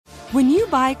When you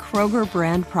buy Kroger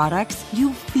brand products,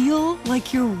 you feel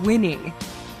like you're winning.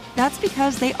 That's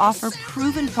because they offer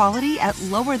proven quality at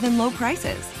lower than low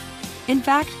prices. In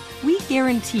fact, we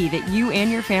guarantee that you and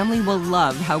your family will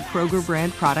love how Kroger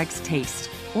brand products taste,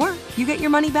 or you get your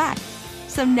money back.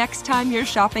 So next time you're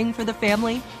shopping for the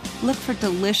family, look for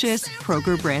delicious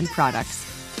Kroger brand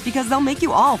products, because they'll make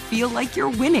you all feel like you're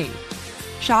winning.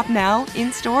 Shop now,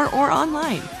 in-store, or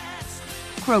online.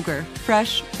 Kroger,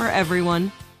 fresh for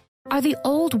everyone. Are the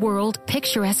old-world,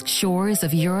 picturesque shores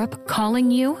of Europe calling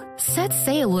you? Set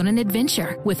sail on an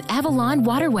adventure with Avalon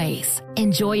Waterways.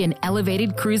 Enjoy an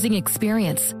elevated cruising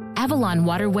experience. Avalon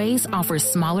Waterways offers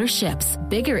smaller ships,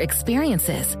 bigger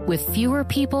experiences, with fewer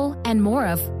people and more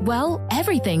of, well,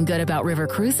 everything good about river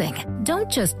cruising. Don't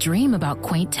just dream about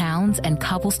quaint towns and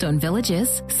cobblestone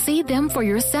villages. See them for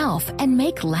yourself and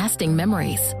make lasting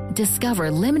memories.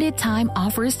 Discover limited-time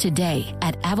offers today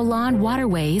at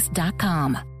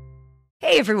AvalonWaterways.com.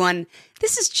 Hey everyone,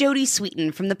 this is Jody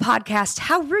Sweeten from the podcast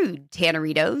How Rude,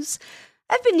 Tanneritos.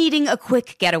 I've been needing a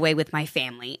quick getaway with my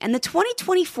family, and the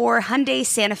 2024 Hyundai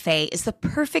Santa Fe is the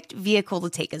perfect vehicle to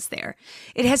take us there.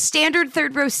 It has standard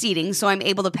third-row seating, so I'm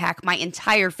able to pack my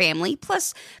entire family,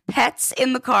 plus pets,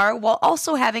 in the car, while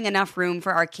also having enough room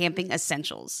for our camping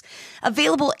essentials.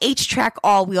 Available H-Track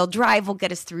all-wheel drive will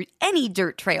get us through any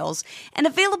dirt trails, and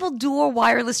available dual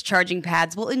wireless charging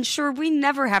pads will ensure we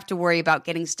never have to worry about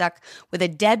getting stuck with a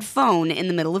dead phone in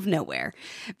the middle of nowhere.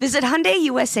 Visit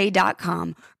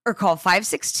HyundaiUSA.com or call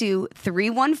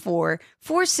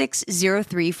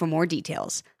 562-314-4603 for more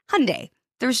details. Hyundai,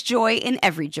 there's joy in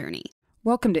every journey.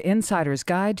 Welcome to Insider's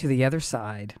Guide to the Other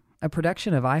Side, a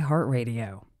production of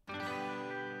iHeartRadio.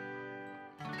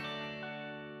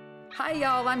 Hi,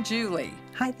 y'all. I'm Julie.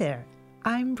 Hi there.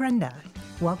 I'm Brenda.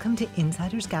 Welcome to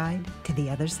Insider's Guide to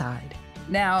the Other Side.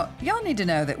 Now, y'all need to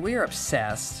know that we are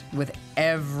obsessed with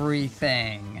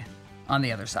everything on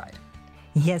the other side.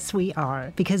 Yes, we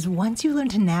are, because once you learn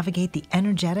to navigate the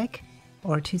energetic,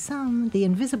 or to some, the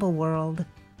invisible world,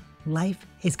 life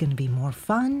is going to be more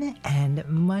fun and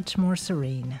much more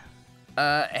serene.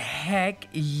 Heck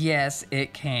yes,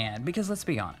 it can. Because let's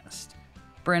be honest,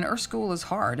 Bryn, Earth School is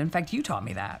hard. In fact, you taught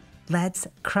me that. Let's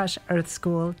crush Earth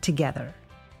School together.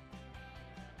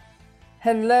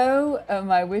 Hello,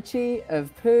 my witchy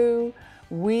of poo.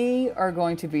 We are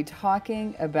going to be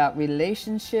talking about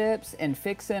relationships and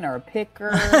fixing our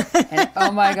picker. And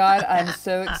oh my God, I'm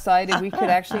so excited. We could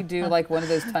actually do like one of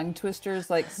those tongue twisters,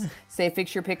 like say,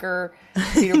 fix your picker,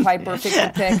 Peter Piper, fix your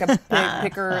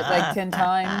picker like 10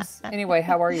 times. Anyway,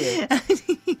 how are you?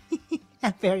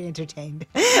 I'm very entertained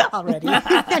already.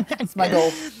 It's my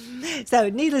goal. So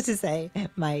needless to say,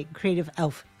 my creative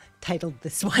elf titled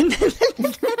this one.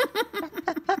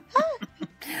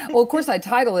 Well, of course, I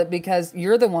title it because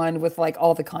you're the one with like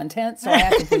all the content, so I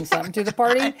have to bring something to the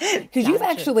party. Because you've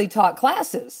actually taught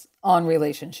classes on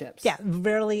relationships. Yeah,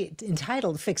 rarely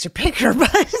entitled Fix Your Picker,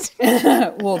 but...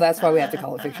 Well, that's why we have to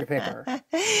call it Fix Your Picker.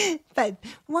 But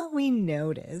what we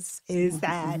notice is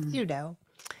that, you know,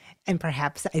 and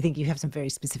perhaps I think you have some very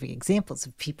specific examples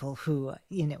of people who,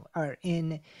 you know, are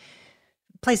in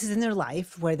places in their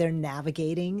life where they're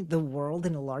navigating the world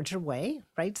in a larger way,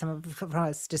 right? Some of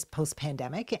us just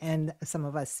post-pandemic, and some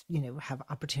of us, you know, have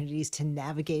opportunities to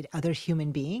navigate other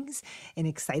human beings in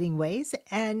exciting ways,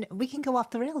 and we can go off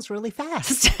the rails really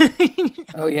fast.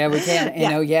 Oh yeah, we can. You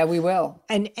know, yeah, we will.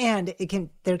 And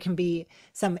there can be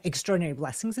some extraordinary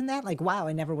blessings in that. Like, wow,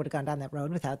 I never would have gone down that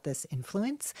road without this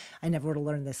influence. I never would have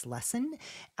learned this lesson.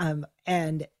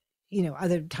 And you know,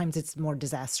 other times it's more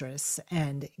disastrous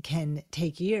and can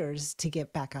take years to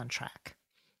get back on track,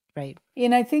 right?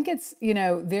 And I think it's, you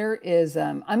know, there is,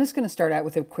 I'm just going to start out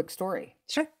with a quick story.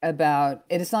 Sure.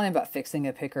 It's not about fixing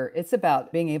a picker. It's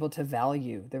about being able to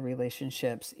value the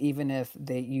relationships, even if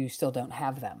you still don't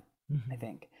have them, I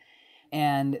think.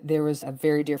 And there was a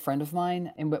very dear friend of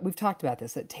mine, and we've talked about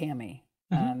this, that Tammy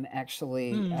had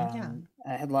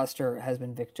lost her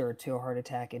husband Victor to a heart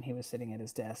attack, and he was sitting at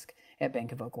his desk at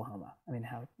Bank of Oklahoma. I mean,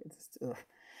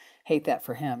 hate that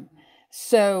for him.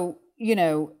 So, you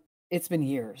know, it's been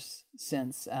years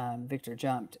since Victor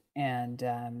jumped, and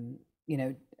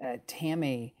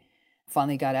Tammy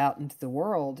finally got out into the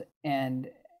world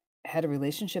and had a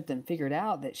relationship, then figured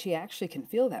out that she actually can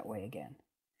feel that way again.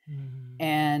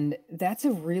 And that's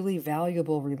a really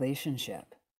valuable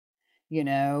relationship. You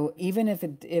know, even if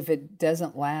it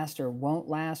doesn't last or won't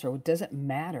last or it doesn't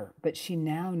matter, but she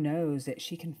now knows that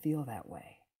she can feel that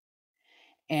way.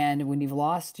 And when you've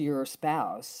lost your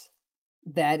spouse,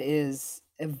 that is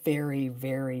a very,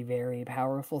 very, very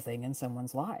powerful thing in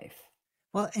someone's life.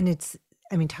 Well, and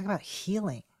talk about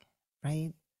healing,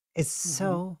 right? It's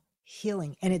so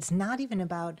healing. And it's not even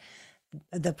about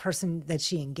the person that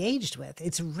she engaged with.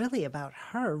 It's really about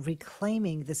her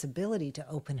reclaiming this ability to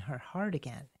open her heart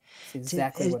again. That's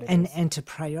exactly what it and, is. And to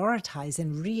prioritize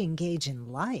and re-engage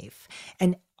in life.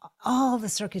 And all the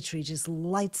circuitry just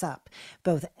lights up,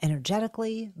 both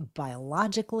energetically,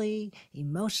 biologically,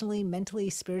 emotionally, mentally,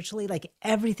 spiritually, like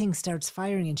everything starts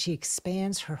firing and she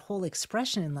expands her whole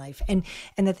expression in life. And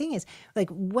the thing is, like,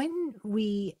 when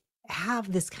we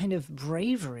have this kind of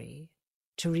bravery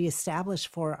to reestablish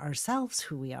for ourselves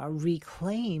who we are,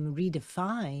 reclaim,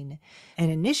 redefine, and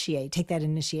initiate, take that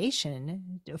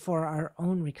initiation for our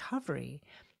own recovery,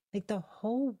 like the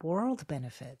whole world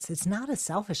benefits. It's not a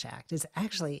selfish act. It's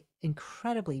actually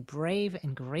incredibly brave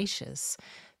and gracious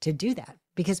to do that,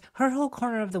 because her whole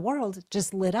corner of the world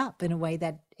just lit up in a way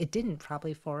that it didn't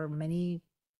probably for many,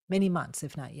 many months,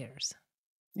 if not years.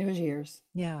 It was years.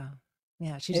 Yeah.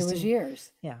 Yeah. She It just was didn't-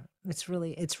 years. Yeah. It's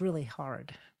really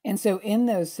hard. And so in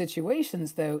those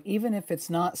situations, though, even if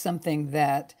it's not something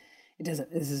that it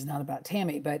doesn't, this is not about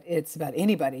Tammy, but it's about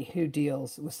anybody who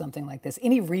deals with something like this,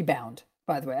 any rebound,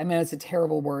 by the way. I mean, it's a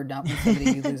terrible word, not when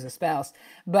somebody you lose a spouse,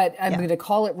 but I'm going to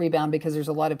call it rebound because there's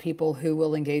a lot of people who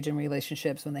will engage in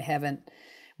relationships when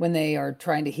they are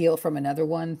trying to heal from another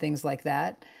one, things like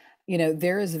that. You know,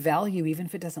 there is value even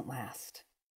if it doesn't last.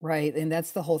 Right. And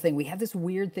that's the whole thing. We have this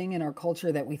weird thing in our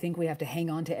culture that we think we have to hang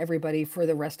on to everybody for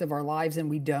the rest of our lives, and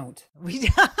we don't.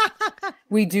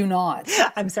 We do not.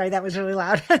 I'm sorry, that was really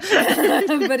loud. But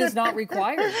it's not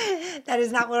required. That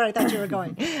is not where I thought you were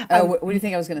going. What do you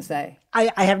think I was going to say?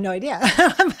 I have no idea.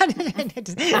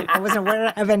 I wasn't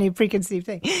aware of any preconceived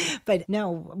thing. But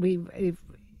no,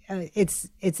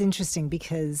 it's interesting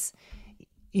because,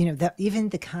 you know, even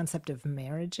the concept of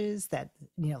marriages that,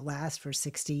 you know, last for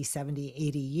 60, 70,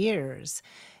 80 years,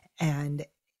 and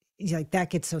like that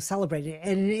gets so celebrated,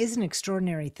 and it is an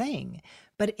extraordinary thing,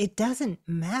 but it doesn't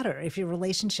matter if your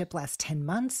relationship lasts 10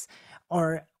 months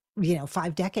or, you know,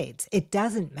 5 decades. It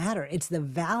doesn't matter. It's the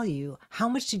value. How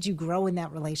much did you grow in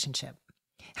that relationship?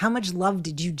 How much love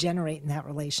did you generate in that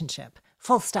relationship?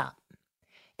 Full stop.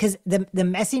 Because the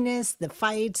messiness, the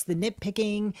fights, the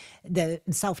nitpicking, the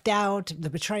self-doubt, the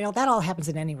betrayal, that all happens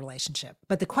in any relationship.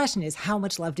 But the question is, how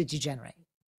much love did you generate?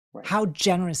 Right. How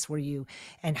generous were you?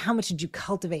 And how much did you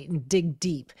cultivate and dig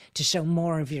deep to show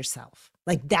more of yourself?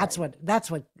 Like that's what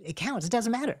it counts. It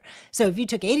doesn't matter. So if you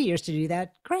took 80 years to do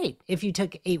that, great. If you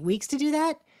took 8 weeks to do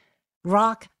that,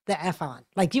 rock the F on.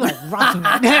 Like you are rocking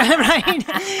it,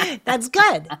 right? That's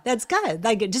good. That's good.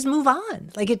 Like just move on.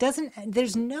 Like it doesn't,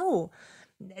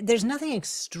 there's nothing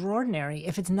extraordinary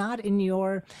if it's not in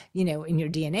your, you know, in your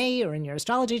DNA or in your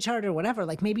astrology chart or whatever.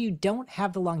 Like maybe you don't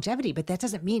have the longevity, but that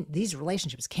doesn't mean these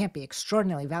relationships can't be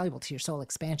extraordinarily valuable to your soul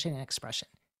expansion and expression.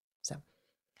 So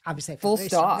obviously I feel Full very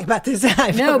stop strongly about this.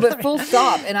 No, but full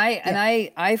stop. And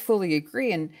I fully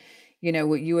agree. And, you know,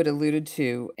 what you had alluded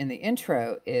to in the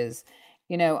intro is,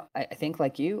 you know, I think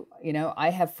like you know,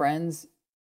 I have friends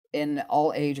in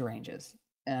all age ranges.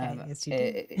 Yes, you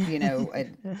do. You know,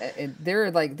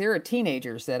 there are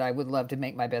teenagers that I would love to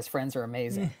make my best friends are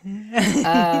amazing.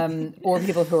 Or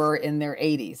people who are in their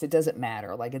 80s. It doesn't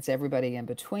matter. Like it's everybody in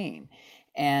between.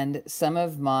 And some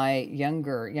of my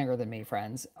younger than me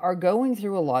friends are going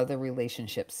through a lot of the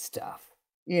relationship stuff.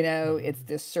 You know, it's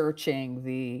the searching,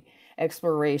 the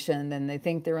exploration, then they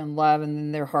think they're in love and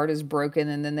then their heart is broken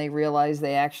and then they realize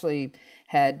they actually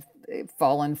had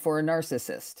fallen for a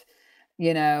narcissist.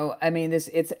 You know, I mean,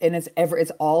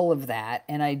 it's all of that.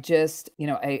 And I just, you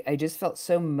know, I just felt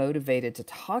so motivated to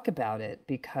talk about it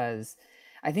because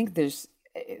I think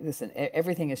listen,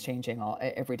 everything is changing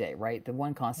every day, right? The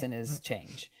one constant is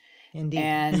change. Indeed.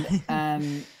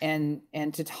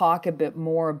 And to talk a bit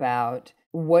more about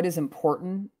what is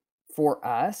important for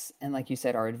us. And like you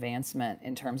said, our advancement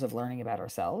in terms of learning about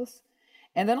ourselves.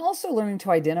 And then also learning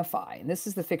to identify. And this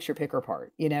is the fixture picker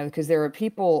part, you know, because there are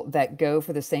people that go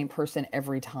for the same person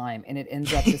every time and it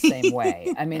ends up the same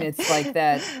way. I mean, it's like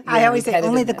that. I always say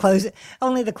only the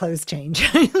clothes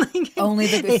change.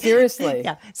 Seriously.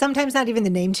 Yeah. Sometimes not even the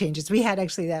name changes. We had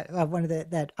actually that one of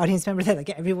that audience member that like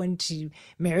everyone she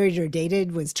married or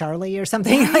dated was Charlie or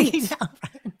something. Right. Like, you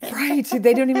know, right.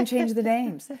 They don't even change the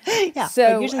names. Yeah.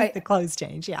 So but usually the clothes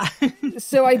change. Yeah.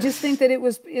 So I just think that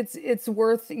it's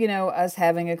worth, you know, us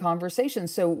having a conversation.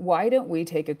 So why don't we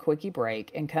take a quickie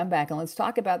break and come back and let's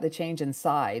talk about the change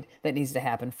inside that needs to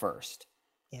happen first.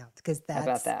 Yeah, because How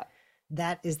about that?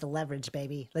 That is the leverage,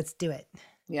 baby. Let's do it.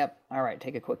 Yep. All right.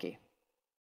 Take a quickie.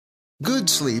 Good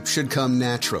sleep should come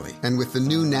naturally, and with the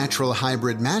new Natural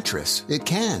Hybrid mattress, it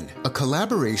can. A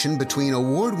collaboration between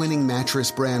award-winning mattress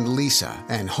brand Leesa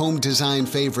and home design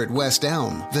favorite West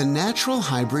Elm, the Natural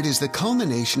Hybrid is the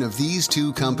culmination of these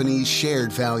two companies'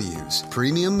 shared values: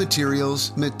 premium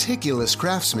materials, meticulous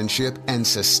craftsmanship, and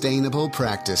sustainable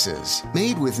practices.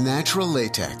 Made with natural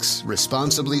latex,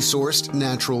 responsibly sourced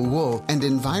natural wool, and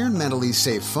environmentally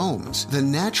safe foams, the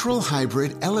Natural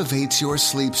Hybrid elevates your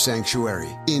sleep sanctuary,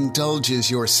 indulges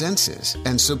your senses,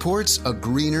 and supports a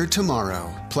greener tomorrow.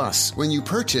 Plus, when you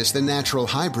purchase the Natural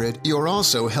Hybrid, you're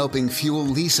also helping fuel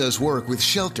Leesa's work with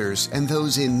shelters and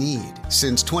those in need.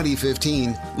 Since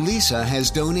 2015, Leesa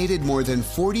has donated more than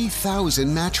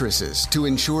 40,000 mattresses to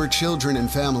ensure children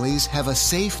and families have a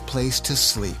safe place to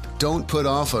sleep. Don't put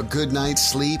off a good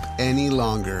night's sleep any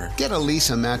longer. Get a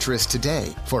Leesa mattress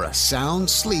today for a sound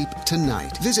sleep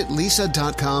tonight. Visit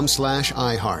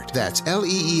leesa.com/iHeart. That's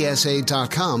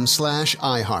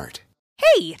LEESA.com/iHeart.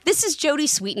 Hey, this is Jody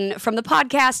Sweeten from the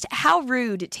podcast How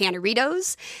Rude,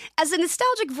 Tanneritos. As a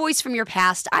nostalgic voice from your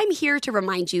past, I'm here to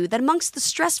remind you that amongst the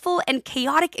stressful and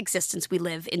chaotic existence we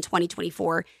live in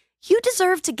 2024, you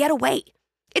deserve to get away.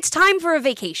 It's time for a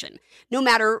vacation, no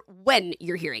matter when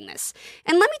you're hearing this.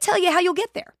 And let me tell you how you'll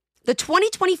get there. The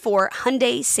 2024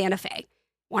 Hyundai Santa Fe.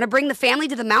 Want to bring the family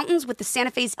to the mountains with the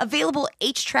Santa Fe's available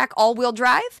H-Track all-wheel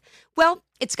drive? Well,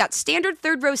 it's got standard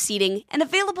third-row seating and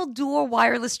available dual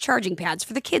wireless charging pads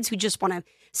for the kids who just want to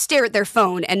stare at their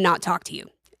phone and not talk to you.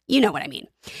 You know what I mean.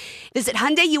 Visit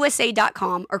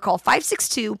HyundaiUSA.com or call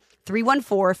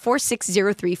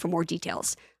 562-314-4603 for more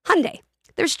details. Hyundai,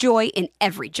 there's joy in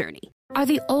every journey. Are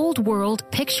the old world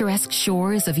picturesque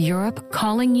shores of Europe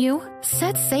calling you?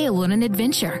 Set sail on an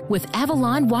adventure with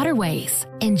Avalon Waterways.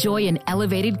 Enjoy an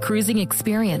elevated cruising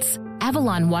experience.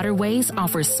 Avalon Waterways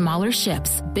offers smaller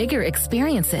ships, bigger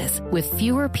experiences, with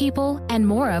fewer people and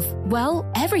more of, well,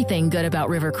 everything good about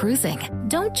river cruising.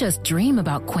 Don't just dream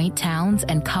about quaint towns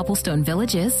and cobblestone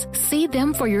villages. See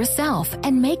them for yourself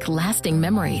and make lasting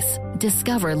memories.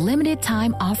 Discover limited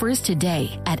time offers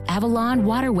today at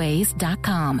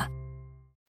AvalonWaterways.com.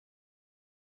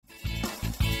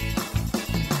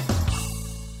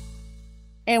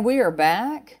 And we are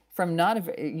back from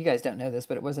you guys don't know this,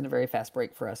 but it wasn't a very fast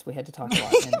break for us. We had to talk a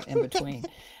lot in between.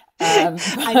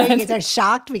 I know you guys are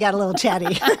shocked. We got a little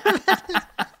chatty.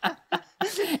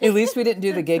 At least we didn't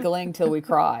do the giggling till we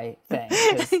cry thing.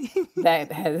 'Cause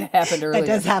that has happened earlier. That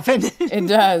does happen. It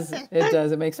does. It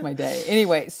does. It makes my day.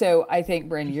 Anyway, so I think,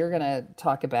 Bryn, you're going to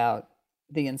talk about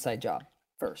the inside job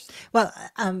first. Well,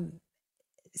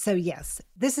 so yes,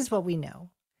 this is what we know.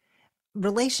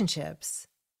 Relationships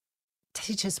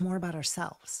teach us more about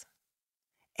ourselves.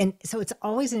 And so it's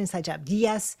always an inside job.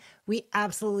 Yes, we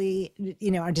absolutely,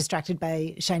 are distracted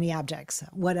by shiny objects,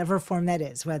 whatever form that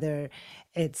is, whether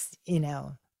it's,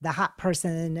 the hot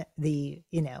person, the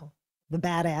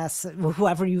badass,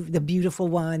 whoever the beautiful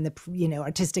one, the,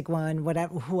 artistic one,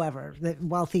 whatever, whoever, the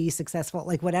wealthy, successful,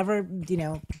 like whatever,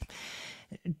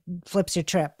 flips your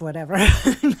trip, whatever.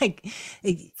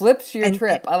 Flips your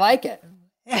trip. I like it.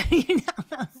 Did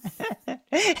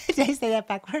I say that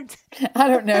backwards? I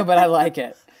don't know, but I like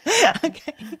it.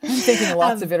 Okay. I'm thinking of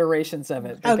lots of iterations of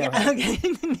it. Okay.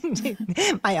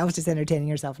 I was just entertaining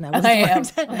herself now. I am.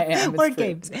 Word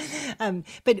games.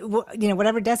 But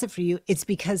whatever does it for you, it's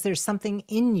because there's something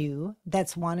in you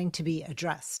that's wanting to be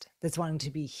addressed, that's wanting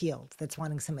to be healed, that's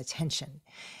wanting some attention.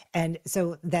 And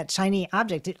so that shiny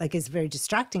object, is very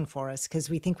distracting for us because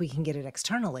we think we can get it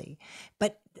externally.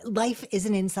 But life is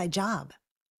an inside job.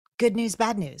 Good news,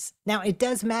 bad news. Now, it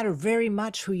does matter very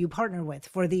much who you partner with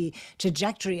for the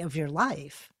trajectory of your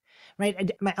life, right?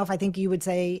 Alf, I think you would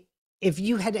say if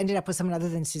you had ended up with someone other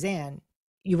than Suzanne,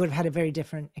 you would have had a very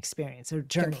different experience or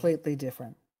journey. Completely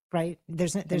different. Right?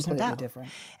 There's no doubt.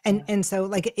 Different. And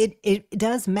so it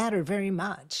does matter very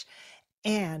much.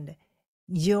 And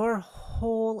your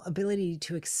whole ability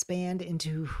to expand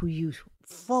into who you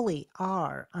fully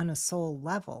are on a soul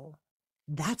level,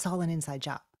 that's all an inside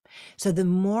job. So the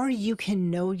more you can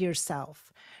know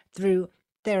yourself through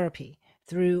therapy,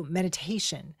 through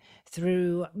meditation,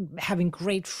 through having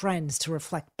great friends to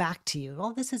reflect back to you,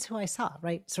 well, this is who I saw,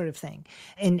 right? Sort of thing.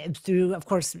 And through, of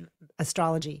course,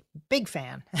 astrology, big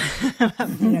fan,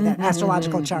 that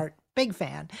astrological chart, big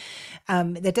fan.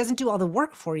 That doesn't do all the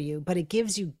work for you, but it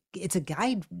gives you, it's a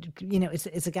guide,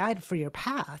 it's a guide for your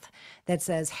path that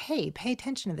says, hey, pay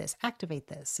attention to this, activate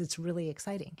this. It's really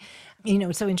exciting.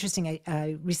 It's so interesting.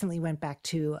 I recently went back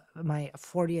to my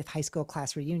 40th high school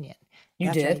class reunion.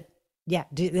 You did? Yeah.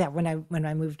 When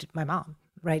I moved my mom,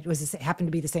 right? It happened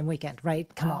to be the same weekend, right?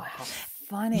 Come on. How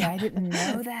funny. Yeah. I didn't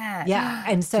know that. Yeah.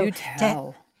 And so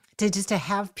to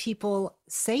have people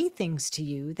say things to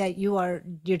you that you're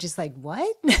just like,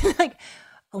 what? Like,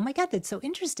 oh my God, that's so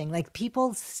interesting. Like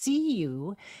people see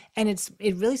you and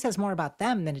it really says more about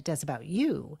them than it does about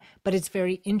you, but it's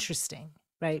very interesting,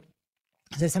 right?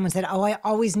 So someone said, oh, I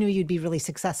always knew you'd be really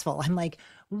successful. I'm like,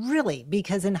 really?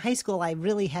 Because in high school, I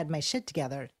really had my shit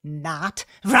together. Not,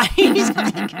 right?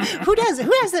 Like, who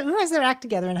has their act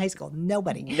together in high school?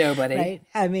 Nobody. Right?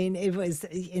 I mean, it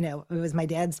was my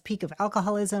dad's peak of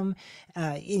alcoholism.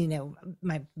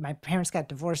 My parents got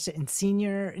divorced in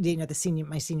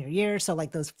my senior year. So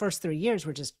like those first 3 years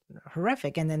were just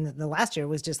horrific. And then the last year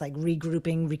was just like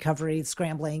regrouping, recovery,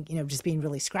 scrambling, just being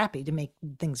really scrappy to make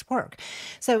things work.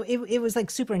 So it was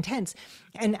like super intense.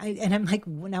 And I'm like,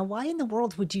 now why in the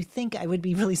world would you think I would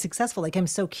be really successful? Like, I'm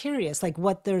so curious, like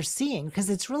what they're seeing, because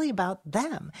it's really about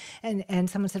them. And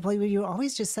someone said, well, you're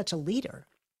always just such a leader.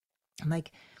 I'm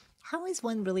like, how is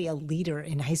one really a leader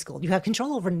in high school? You have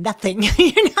control over nothing,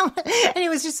 And it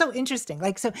was just so interesting.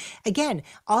 Like, so again,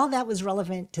 all that was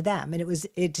relevant to them. And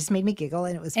it just made me giggle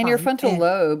and it was fun. And your frontal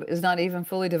lobe is not even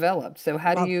fully developed. So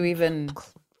how do you even...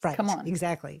 Right. Come on.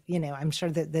 Exactly. I'm sure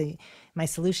that my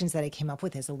solutions that I came up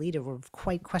with as a leader were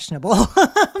quite questionable,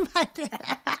 but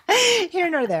here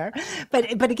nor there.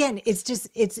 But again,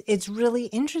 it's really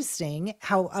interesting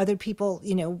how other people,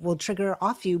 will trigger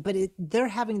off you, but they're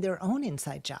having their own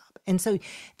inside job. And so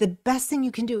the best thing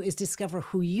you can do is discover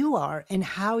who you are and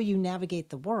how you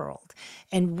navigate the world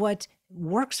and what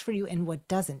works for you and what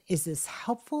doesn't. Is this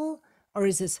helpful or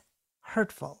is this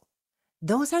hurtful?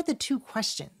 Those are the two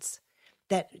questions.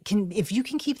 That can, if you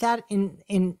can keep that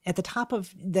in at the top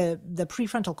of the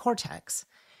prefrontal cortex,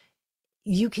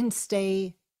 you can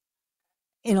stay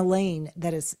in a lane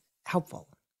that is helpful,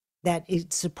 that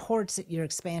it supports your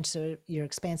expansive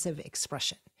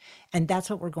expression. And that's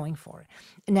what we're going for.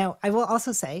 Now, I will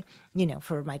also say,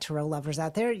 for my tarot lovers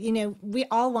out there, we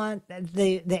all want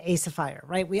the Ace of Fire,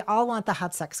 right? We all want the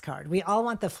hot sex card. We all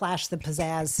want the flash, the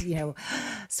pizzazz,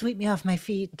 sweep me off my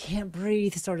feet, can't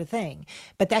breathe sort of thing.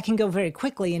 But that can go very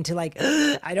quickly into like,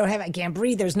 I can't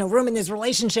breathe. There's no room in this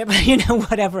relationship,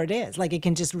 whatever it is. Like it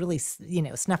can just really,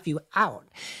 snuff you out.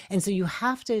 And so you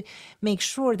have to make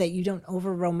sure that you don't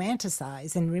over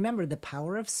romanticize. And remember, the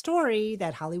power of story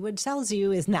that Hollywood sells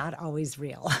you is not always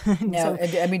real. No,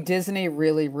 I mean, Disney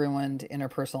really ruined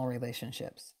interpersonal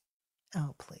relationships.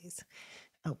 Oh, please.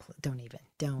 Oh, don't even.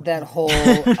 That whole,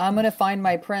 I'm going to find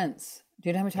my prince. Do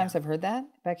you know how many times I've heard that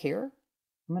back here?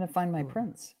 I'm going to find my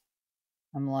prince.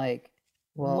 I'm like,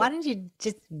 well, why don't you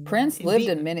just... Prince lived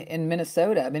in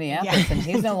Minnesota, Minneapolis, and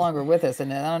he's no longer with us.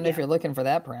 And I don't know if you're looking for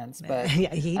that prince, but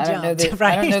he I don't know jumped,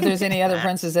 right? I don't know if there's any other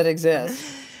princes that exist.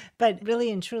 But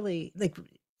really and truly, like,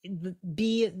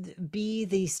 be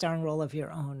the starring role of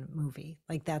your own movie.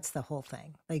 Like that's the whole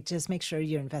thing. Like just make sure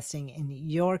you're investing in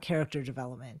your character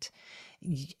development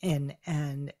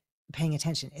and paying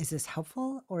attention. Is this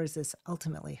helpful or is this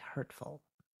ultimately hurtful?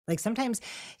 Like sometimes,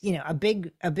 a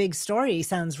big story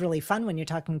sounds really fun when you're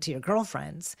talking to your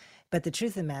girlfriends, but the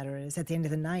truth of the matter is at the end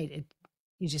of the night,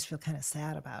 you just feel kind of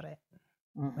sad about it.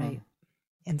 Mm-hmm. Right.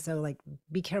 And so like,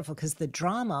 be careful because the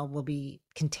drama will be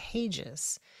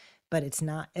contagious, but it's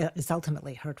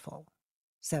ultimately hurtful.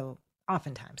 So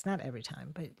oftentimes, not every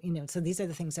time, but, so these are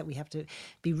the things that we have to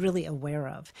be really aware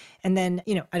of. And then,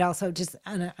 I'd also just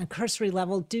on a cursory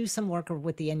level, do some work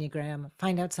with the Enneagram,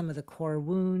 find out some of the core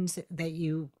wounds that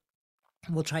you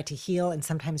will try to heal and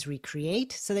sometimes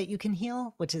recreate so that you can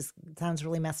heal, which sounds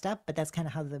really messed up, but that's kind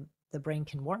of how the brain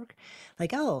can work.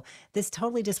 Like, oh, this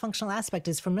totally dysfunctional aspect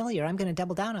is familiar. I'm going to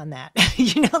double down on that. That's do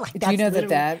you know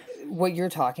that what you're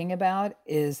talking about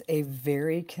is a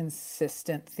very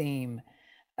consistent theme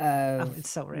of it's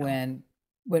so real.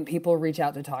 When people reach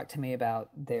out to talk to me about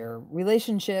their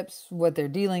relationships, what they're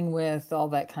dealing with, all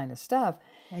that kind of stuff.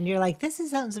 And you're like, this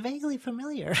sounds vaguely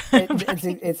familiar.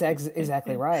 It's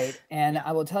exactly right. And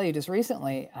I will tell you, just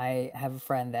recently, I have a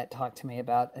friend that talked to me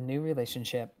about a new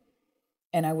relationship.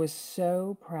 And I was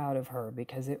so proud of her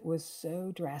because it was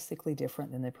so drastically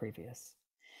different than the previous.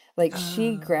 Like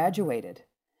she graduated.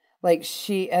 Like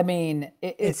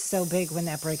it's so big when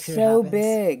that breakthrough so happens.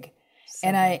 Big. So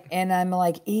and I'm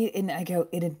like, and I go,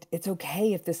 it's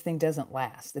okay if this thing doesn't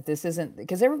last, if this isn't,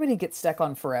 because everybody gets stuck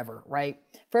on forever, right?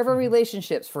 Forever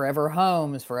relationships, forever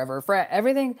homes, forever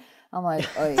everything. I'm like,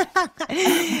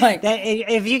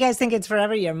 if you guys think it's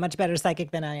forever, you're a much better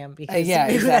psychic than I am because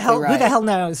exactly who the hell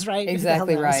knows, right?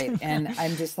 Exactly right. And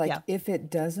I'm just like, if it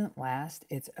doesn't last,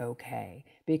 it's okay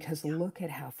because look at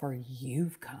how far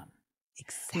you've come.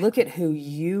 Exactly. Look at who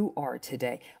you are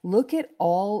today. Look at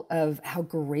all of how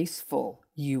graceful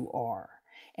you are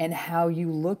and how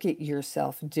you look at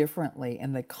yourself differently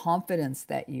and the confidence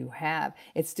that you have.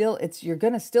 You're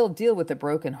going to still deal with the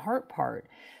broken heart part,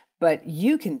 but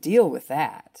you can deal with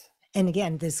that. And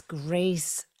again, this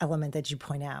grace element that you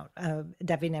point out,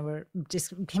 Debbie and I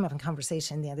just came up in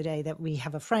conversation the other day that we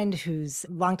have a friend who's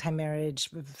longtime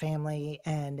marriage, family,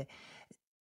 and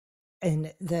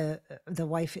the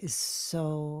wife is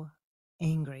so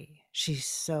angry. She's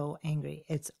so angry.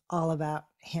 It's all about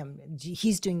him.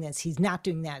 He's doing this. He's not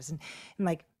doing that. And I'm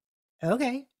like,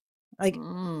 okay, like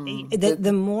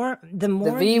the more the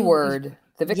V word.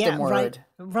 The victim word. Right.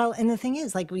 Well, and the thing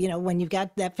is, like, when you've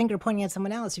got that finger pointing at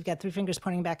someone else, you've got 3 fingers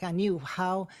pointing back on you.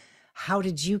 How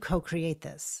did you co-create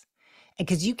this? And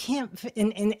because you can't,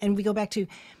 and we go back to,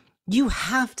 you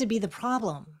have to be the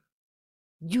problem.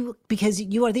 Because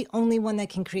you are the only one that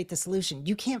can create the solution.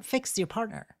 You can't fix your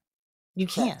partner. You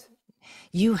can't.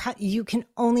 You can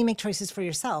only make choices for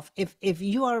yourself. If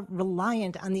you are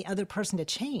reliant on the other person to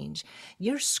change,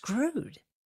 you're screwed.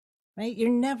 Right? You're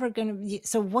never going to.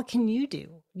 So what can you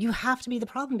do? You have to be the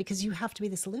problem because you have to be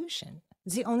the solution.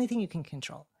 It's the only thing you can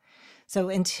control. So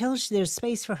until there's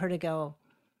space for her to go,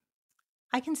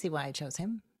 I can see why I chose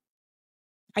him.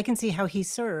 I can see how he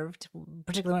served,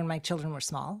 particularly when my children were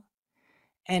small.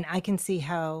 And I can see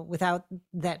how without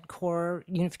that core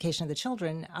unification of the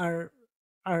children,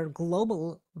 our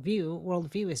global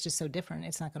worldview is just so different.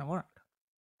 It's not going to work.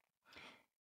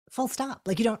 Full stop.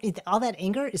 Like all that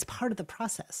anger is part of the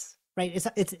process. Right.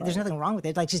 There's nothing wrong with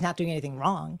it. Like she's not doing anything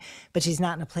wrong, but she's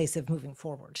not in a place of moving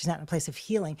forward. She's not in a place of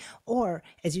healing or,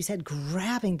 as you said,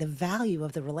 grabbing the value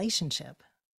of the relationship.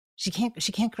 She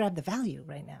can't grab the value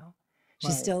right now.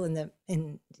 She's still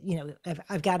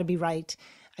I've got to be right.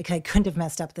 I couldn't have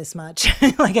messed up this much.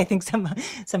 Like I think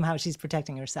somehow she's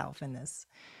protecting herself in this.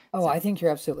 Oh, I think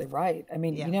you're absolutely right. I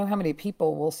mean, you know how many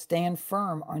people will stand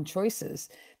firm on choices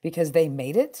because they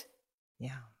made it?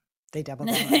 Yeah. They double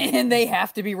down. And they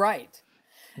have to be right.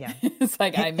 Yeah. It's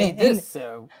like, I made this,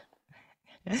 so.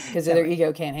 Because their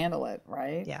ego can't handle it,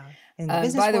 right? Yeah. In the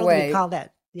business by the world, way, we call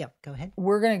that, go ahead.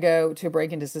 We're going to go to a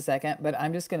break in just a second, but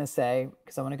I'm just going to say,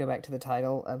 because I want to go back to the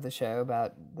title of the show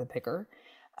about the picker.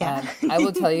 Yeah. I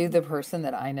will tell you the person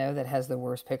that I know that has the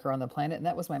worst picker on the planet, and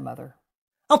that was my mother.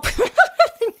 Oh,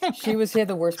 she had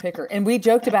the worst picker. And we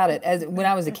joked about it when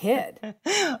I was a kid.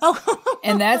 Oh.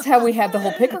 And that's how we have the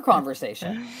whole picker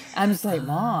conversation. I'm just like,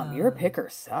 Mom, your picker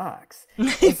sucks.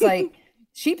 It's like,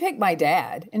 she picked my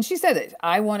dad. And she said it.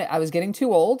 I was getting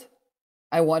too old.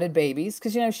 I wanted babies.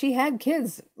 Because, she had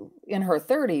kids in her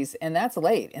 30s. And that's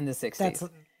late in the 60s.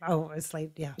 It's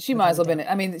late. Yeah. She might as well have been.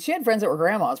 I mean, she had friends that were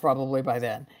grandmas probably by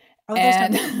then. Oh,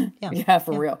 and yeah,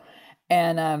 for real.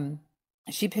 And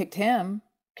she picked him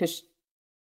because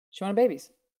she wanted babies.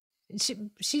 She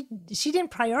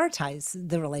didn't prioritize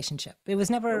the relationship. It was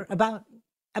never about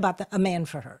a man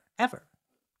for her ever.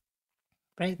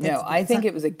 Right? I think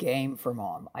it was a game for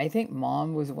Mom. I think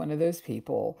Mom was one of those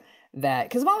people that,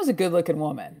 because Mom was a good looking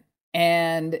woman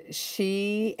and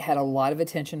she had a lot of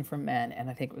attention from men. And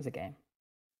I think it was a game.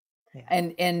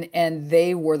 Yeah. And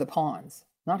they were the pawns,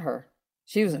 not her.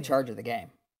 She was in charge of the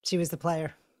game. She was the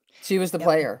player. She was the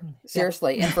player,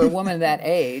 seriously. And for a woman that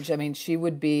age, I mean, she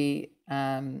would be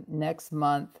next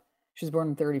month. She was born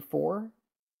in 34.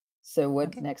 So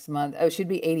next month? Oh, she'd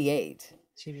be 88.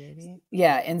 She'd be 88.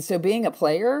 Yeah. And so being a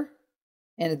player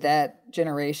in that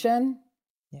generation.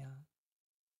 Yeah.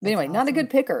 But anyway, awesome. Not a good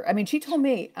picker. I mean, she told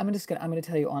me, I'm going to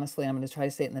tell you honestly, I'm going to try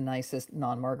to say it in the nicest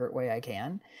non-Margaret way I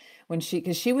can.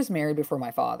 Because she was married before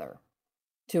my father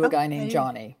to a guy named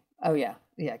Johnny. Oh, yeah.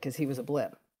 Yeah, because he was a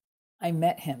blip. I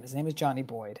met him. His name is Johnny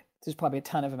Boyd. There's probably a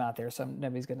ton of them out there, so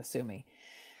nobody's going to sue me.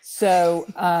 So,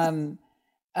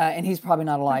 and he's probably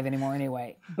not alive anymore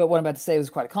anyway. But what I'm about to say was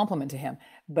quite a compliment to him.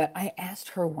 But I asked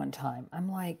her one time,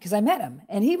 I'm like, because I met him,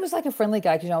 and he was like a friendly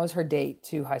guy, because I was her date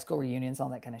to high school reunions, all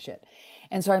that kind of shit.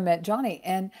 And so I met Johnny,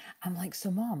 and I'm like, so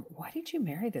Mom, why did you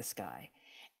marry this guy?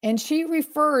 And she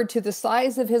referred to the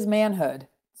size of his manhood.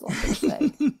 That's all I'm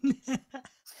going to say.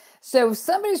 So if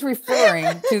somebody's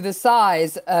referring to the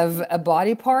size of a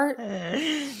body part,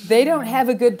 they don't have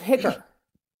a good picker.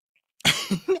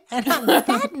 And on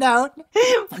that note,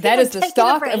 that is the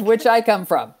stock of which I come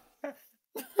from.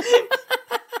 We'll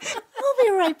be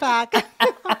right back.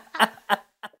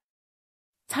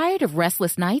 Tired of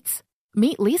restless nights?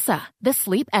 Meet Lisa, the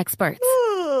sleep experts.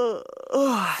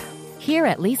 Here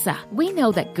at Lisa, we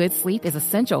know that good sleep is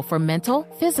essential for mental,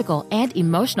 physical, and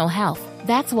emotional health.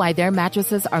 That's why their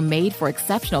mattresses are made for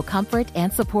exceptional comfort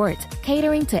and support,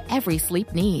 catering to every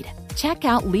sleep need. Check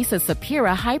out Lisa's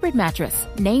Sapira Hybrid Mattress,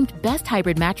 named Best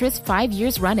Hybrid Mattress 5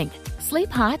 years running.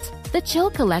 Sleep hot, The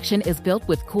Chill collection is built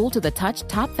with cool-to-the-touch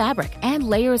top fabric and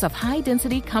layers of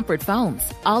high-density comfort foams,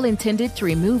 all intended to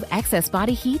remove excess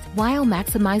body heat while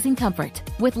maximizing comfort.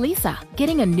 With Leesa,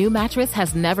 getting a new mattress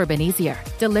has never been easier.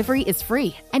 Delivery is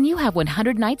free, and you have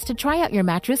 100 nights to try out your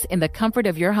mattress in the comfort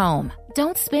of your home.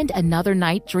 Don't spend another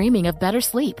night dreaming of better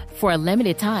sleep. For a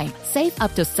limited time, save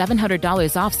up to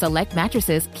 $700 off select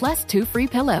mattresses plus 2 free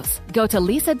pillows. Go to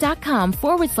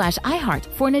leesa.com/iHeart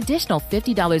for an additional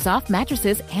 $50 off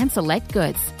mattresses and select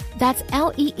goods. That's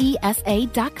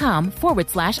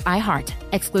LEESA.com/iHeart.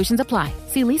 Exclusions apply.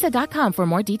 See leesa.com for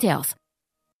more details.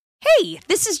 Hey,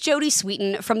 this is Jodie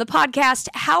Sweetin from the podcast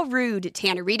How Rude,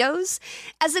 Tanneritos.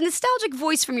 As a nostalgic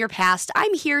voice from your past,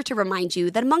 I'm here to remind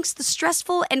you that amongst the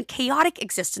stressful and chaotic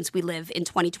existence we live in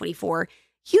 2024,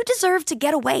 you deserve to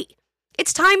get away.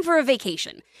 It's time for a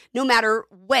vacation, no matter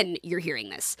when you're hearing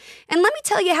this. And let me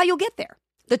tell you how you'll get there.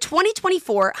 The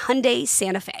 2024 Hyundai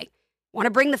Santa Fe. Want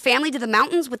to bring the family to the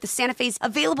mountains with the Santa Fe's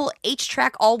available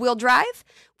H-Track all-wheel drive?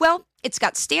 Well, it's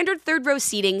got standard third-row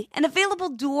seating and available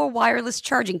dual wireless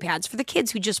charging pads for the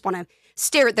kids who just want to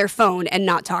stare at their phone and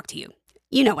not talk to you.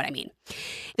 You know what I mean.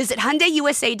 Visit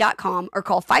HyundaiUSA.com or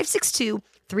call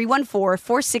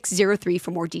 562-314-4603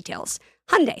 for more details.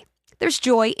 Hyundai, there's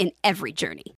joy in every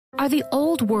journey. Are the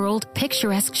old world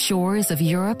picturesque shores of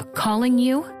Europe calling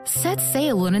you? Set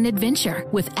sail on an adventure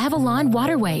with Avalon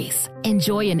Waterways.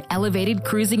 Enjoy an elevated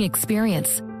cruising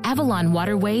experience. Avalon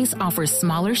Waterways offers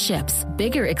smaller ships,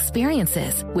 bigger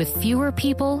experiences, with fewer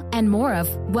people and more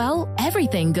of, well,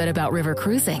 everything good about river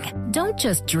cruising. Don't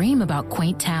just dream about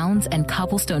quaint towns and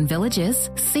cobblestone villages.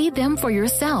 See them for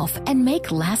yourself and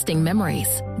make lasting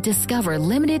memories. Discover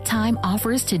limited time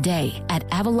offers today at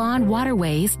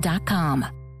AvalonWaterways.com.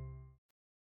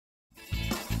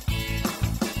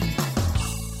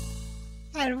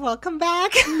 And welcome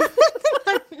back.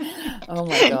 Oh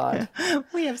my God.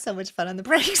 We have so much fun on the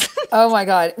breaks. Oh my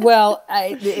God. Well,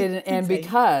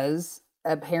 because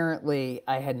apparently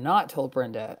I had not told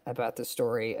Brenda about the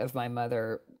story of my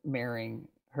mother marrying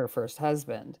her first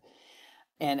husband.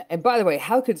 And by the way,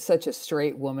 how could such a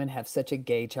straight woman have such a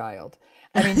gay child?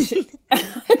 I mean,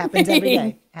 Happens every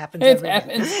day. Happens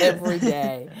every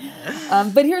day.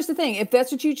 But here's the thing. If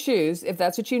that's what you choose, if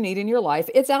that's what you need in your life,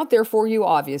 it's out there for you,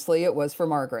 obviously. It was for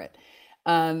Margaret.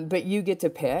 But you get to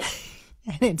pick.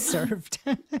 And it's served.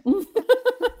 I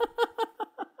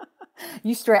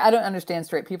don't understand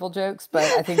straight people jokes, but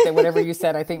I think that whatever you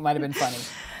said, I think might have been funny.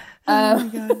 Oh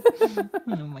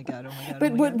my God.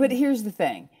 But here's the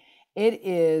thing. It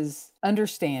is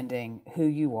understanding who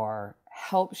you are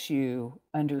helps you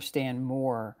understand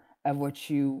more of what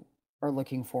you are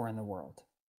looking for in the world.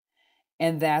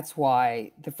 And that's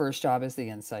why the first job is the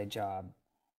inside job.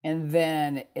 And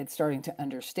then it's starting to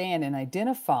understand and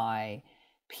identify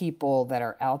people that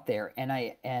are out there.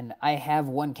 And I have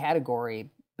one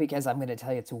category because I'm going to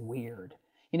tell you it's weird.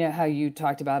 You know how you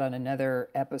talked about on another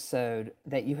episode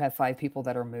that you have 5 people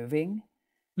that are moving?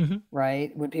 Mm-hmm.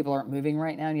 Right? When people aren't moving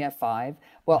right now and you have 5.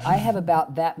 Well, I have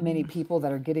about that many people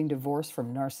that are getting divorced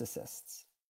from narcissists.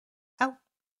 Oh,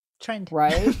 trend.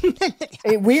 Right?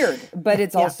 Weird, but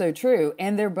it's also true.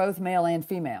 And they're both male and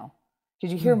female.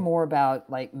 Did you hear more about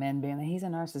like men being, he's a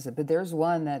narcissist, but there's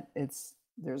one that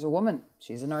there's a woman,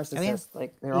 she's a narcissist. Oh, yeah.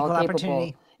 Like they're all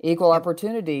capable. Equal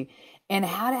opportunity. And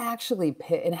how to actually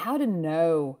pick and how to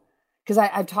know, because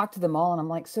I've talked to them all and I'm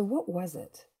like, so what was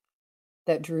it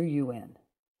that drew you in?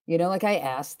 You know, like I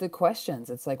asked the questions.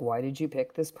 It's like, why did you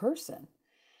pick this person?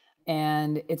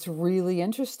 And it's really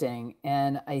interesting.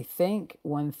 And I think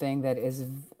one thing that is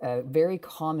a very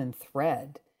common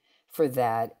thread for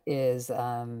that is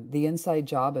the inside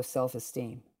job of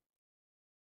self-esteem.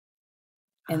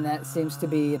 And that seems to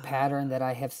be a pattern that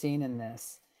I have seen in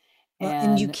this.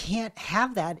 And you can't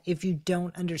have that if you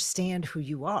don't understand who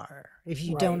you are, if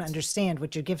you don't understand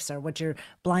what your gifts are, what your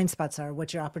blind spots are,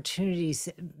 what your opportunities,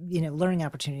 learning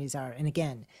opportunities are. And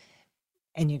again,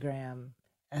 Enneagram,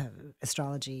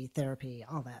 astrology, therapy,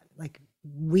 all that. Like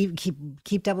we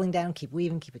keep doubling down, keep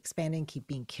weaving, keep expanding, keep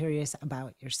being curious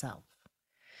about yourself.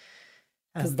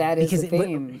 Because that is the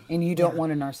theme. And you don't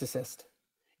want a narcissist.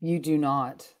 You do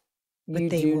not.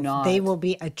 But they will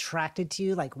be attracted to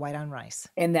you like white on rice.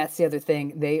 And that's the other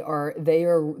thing. They are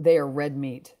red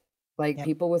meat. Like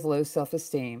people with low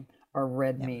self-esteem are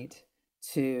red meat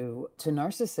to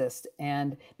narcissists.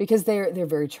 And because they're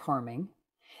very charming.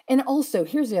 And also,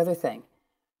 here's the other thing.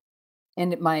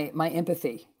 And my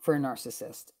empathy for a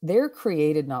narcissist. They're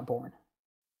created, not born.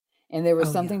 And there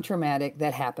was something traumatic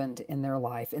that happened in their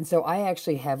life. And so I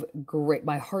actually have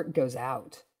my heart goes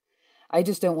out. I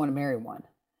just don't want to marry one.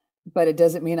 but it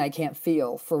doesn't mean I can't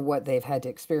feel for what they've had to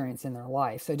experience in their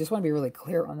life. So I just want to be really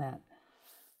clear on that.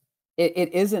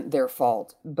 It isn't their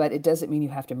fault, but it doesn't mean you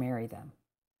have to marry them.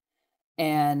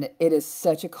 And it is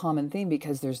such a common thing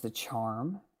because there's the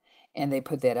charm, and they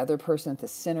put that other person at the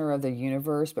center of the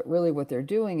universe. But really what they're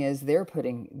doing is they're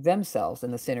putting themselves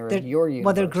in the center of your universe.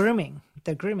 Well, they're grooming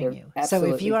you. So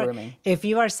Grooming. if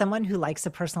you are someone who likes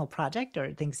a personal project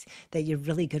or thinks that you're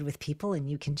really good with people and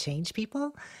you can change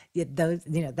people,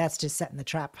 that's just setting the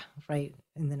trap, right?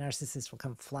 And the narcissist will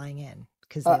come flying in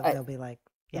because they'll be like,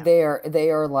 yeah. They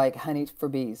are like honey for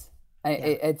bees.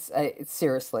 It's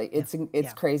seriously,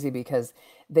 it's crazy because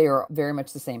they are very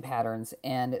much the same patterns.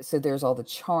 And so there's all the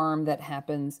charm that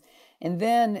happens. And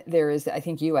then there is, I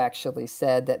think you actually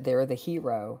said that they're the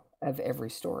hero of every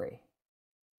story.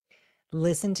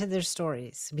 Listen to their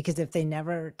stories, because if they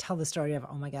never tell the story of,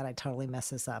 oh my God, I totally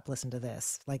messed this up, listen to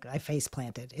this, like I face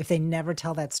planted. If they never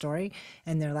tell that story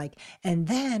and they're like, and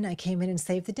then I came in and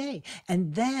saved the day.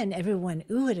 And then everyone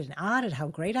oohed and awed at how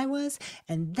great I was.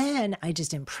 And then I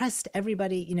just impressed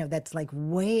everybody, that's like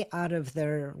way out of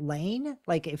their lane.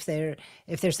 Like if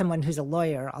there's someone who's a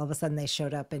lawyer, all of a sudden they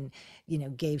showed up and,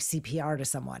 gave CPR to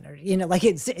someone, or, like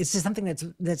it's just something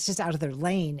that's just out of their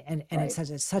lane. And Right.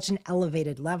 it's such an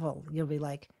elevated level. You'll be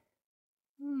like,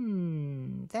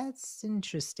 that's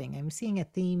interesting. I'm seeing a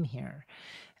theme here.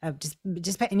 And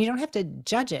you don't have to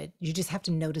judge it. You just have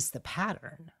to notice the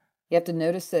pattern. You have to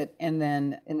notice it, and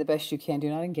then in the best you can, do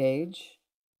not engage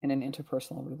in an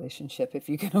interpersonal relationship if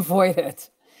you can avoid it,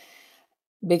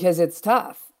 because it's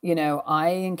tough. I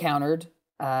encountered,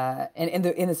 and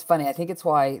it's funny. I think it's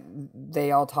why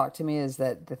they all talk to me, is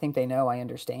that they think they know I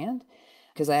understand.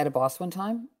 Because I had a boss one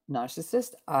time,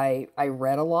 narcissist. I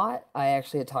read a lot. I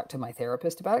actually had talked to my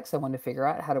therapist about it because I wanted to figure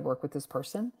out how to work with this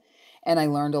person. And I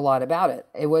learned a lot about it.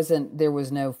 It wasn't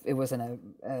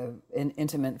an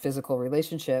intimate physical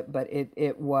relationship, but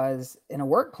it was in a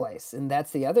workplace. And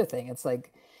that's the other thing. It's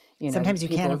like, sometimes you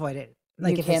can't avoid it.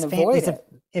 Like you can't avoid it.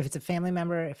 If it's a family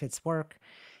member, if it's work,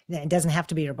 it doesn't have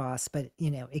to be your boss, but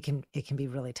it can be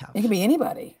really tough. It can be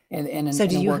anybody in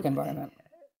a work environment.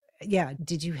 Yeah.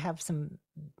 Did you have some,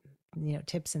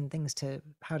 tips and things to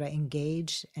how to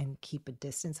engage and keep a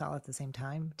distance all at the same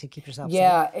time to keep yourself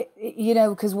safe?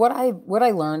 Because what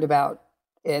I learned about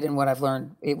it, and what I've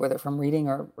learned, whether from reading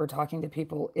or talking to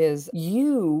people, is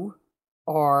you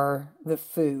are the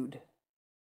food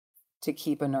to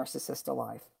keep a narcissist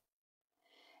alive.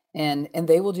 And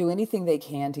they will do anything they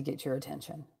can to get your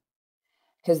attention,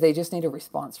 because they just need a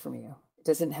response from you. It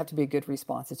doesn't have to be a good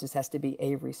response. It just has to be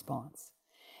a response.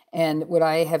 And what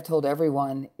I have told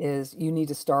everyone is you need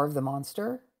to starve the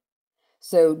monster.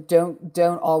 So don't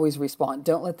always respond.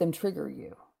 Don't let them trigger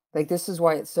you. Like, this is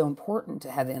why it's so important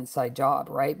to have the inside job,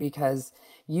 right? Because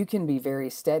you can be very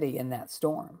steady in that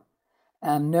storm,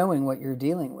 knowing what you're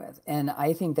dealing with. And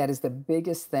I think that is the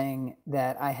biggest thing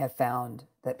that I have found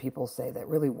that people say that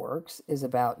really works, is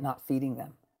about not feeding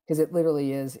them. Because it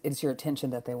literally it's your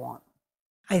attention that they want.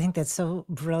 I think that's so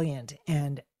brilliant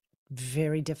and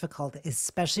very difficult,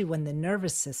 especially when the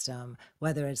nervous system,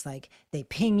 whether it's like they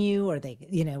ping you or they,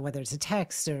 whether it's a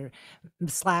text or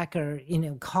Slack or,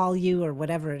 call you or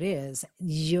whatever it is,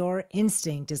 your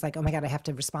instinct is like, oh my God, I have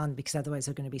to respond because otherwise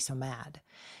they're going to be so mad.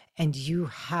 And you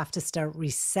have to start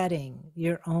resetting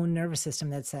your own nervous system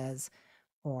that says,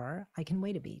 or I can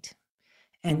wait a beat.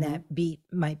 And that beat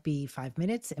might be 5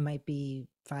 minutes. It might be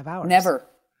 5 hours. Never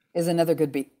is another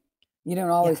good beat. You don't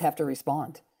always have to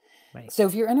respond. Right. So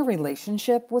if you're in a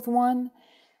relationship with one,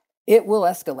 it will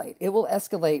escalate. It will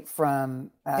escalate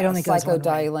from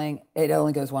psychodialing. It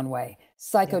only goes one way.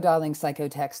 Psychodialing,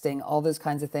 psychotexting, all those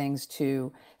kinds of things,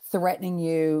 to threatening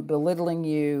you, belittling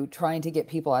you, trying to get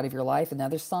people out of your life.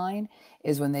 Another sign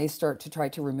is when they start to try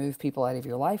to remove people out of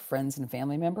your life, friends and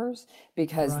family members,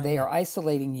 because they are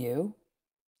isolating you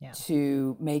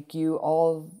to make you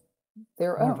all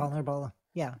their more own. Vulnerable.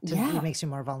 Yeah. It makes you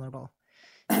more vulnerable.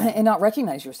 And not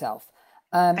recognize yourself.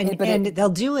 And they'll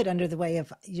do it under the way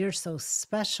of, you're so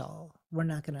special, we're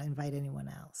not going to invite anyone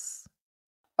else.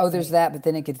 Oh, there's that, but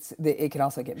then it can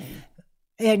also get mean.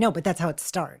 Yeah, no, but that's how it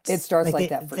starts. It starts like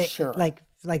that for sure.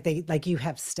 Like you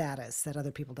have status that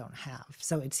other people don't have.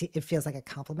 So it feels like a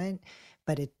compliment,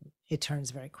 but it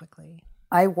turns very quickly.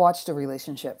 I watched a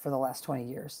relationship for the last 20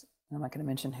 years. I'm not going to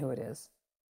mention who it is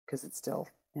because it's still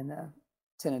in the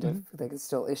tentative, like it's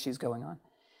still issues going on.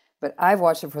 But I've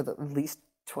watched it for at least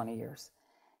 20 years.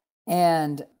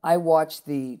 And I watched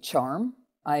the charm.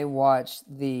 I watched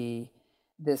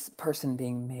this person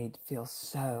being made feel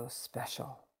so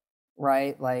special,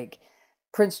 right? Like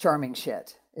Prince Charming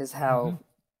shit is how,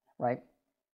 right?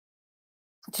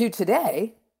 To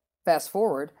today, fast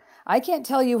forward, I can't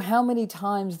tell you how many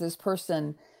times this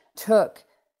person took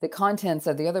the contents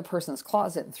of the other person's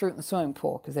closet and threw it in the swimming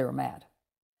pool because they were mad.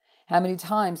 How many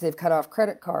times they've cut off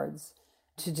credit cards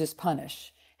to just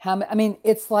punish. I mean,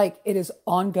 it's like it is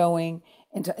ongoing,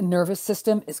 and the nervous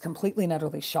system is completely and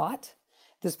utterly shot.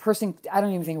 This person, I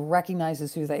don't even think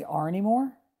recognizes who they are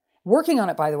anymore. Working on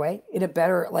it, by the way, in a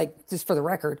better, like, just for the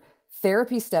record,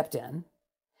 therapy stepped in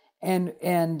and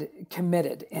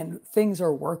committed, and things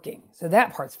are working. So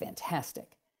that part's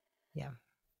fantastic. Yeah.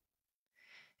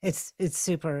 It's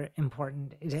super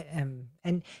important. And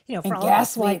you know, for And all of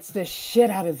us, gaslights the shit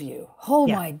out of you. Oh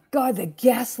Yeah. my God, the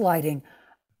gaslighting.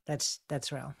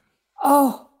 that's real.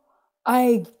 Oh,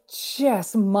 the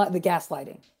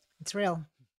gaslighting. It's real.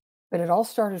 But it all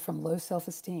started from low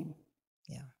self-esteem.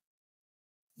 Yeah.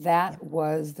 That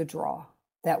was the draw.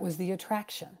 That was the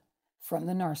attraction from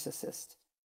the narcissist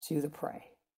to the prey.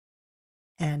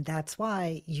 And that's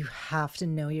why you have to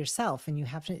know yourself, and you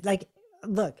have to, like,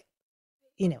 look,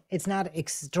 you know, it's not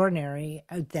extraordinary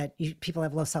that people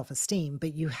have low self-esteem,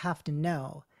 but you have to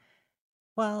know,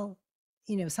 well,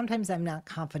 you know, sometimes I'm not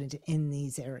confident in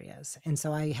these areas. And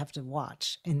so I have to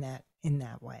watch in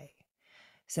that way.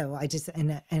 So I just,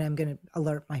 and I'm going to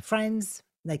alert my friends,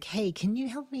 like, hey, can you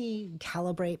help me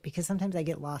calibrate? Because sometimes I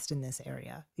get lost in this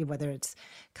area, whether it's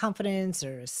confidence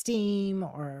or esteem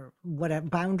or whatever,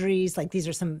 boundaries. Like, these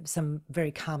are some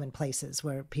very common places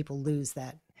where people lose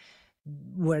that,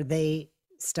 where they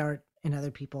start and other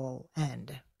people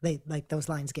end. They, like, those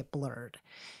lines get blurred.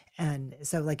 And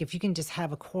so, like, if you can just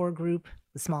have a core group,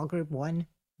 a small group, one,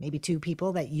 maybe two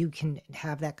people that you can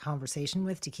have that conversation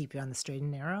with to keep you on the straight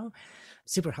and narrow,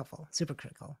 super helpful, super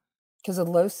critical. Because a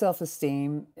low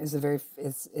self-esteem is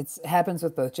it happens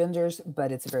with both genders,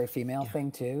 but it's a very female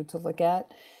thing too to look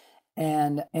at,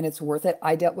 and it's worth it.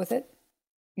 I dealt with it.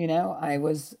 You know, I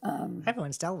was.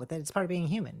 Everyone's dealt with it. It's part of being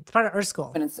human. It's part of Earth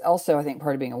School. And it's also, I think,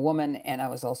 part of being a woman. And I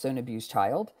was also an abused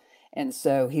child, and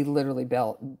so he literally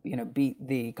beat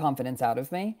the confidence out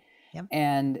of me. Yep.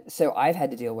 And so I've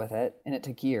had to deal with it, and it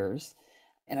took years.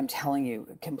 And I'm telling you,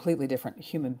 a completely different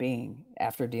human being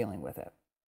after dealing with it.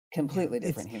 Completely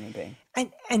different human being.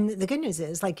 And the good news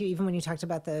is, like, even when you talked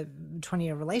about the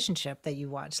 20-year relationship that you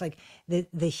watched, like,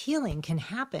 the healing can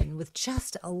happen with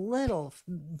just a little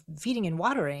feeding and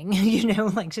watering, you know,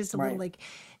 like, just a little, like,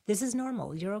 this is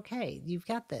normal. You're okay. You've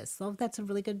got this. Oh, that's a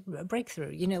really good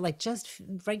breakthrough. You know, like, just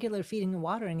regular feeding and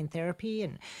watering and therapy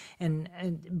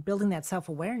and building that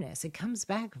self-awareness. It comes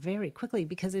back very quickly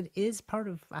because it is part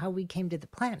of how we came to the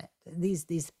planet.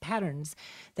 These patterns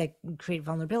that create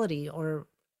vulnerability or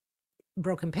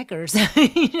broken pickers,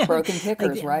 you know? Broken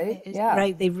pickers, like, right? Yeah.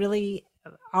 Right. They really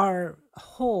are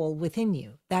whole within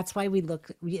you. That's why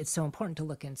it's so important to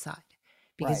look inside,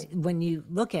 because when you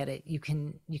look at it, you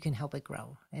can help it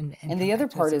grow. And the other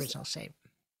part is, original shape.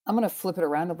 I'm going to flip it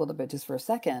around a little bit just for a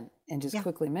second and just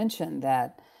quickly mention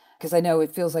that, because I know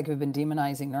it feels like we've been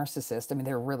demonizing narcissists. I mean,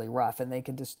 they're really rough, and they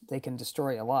can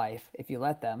destroy a life if you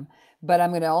let them. But I'm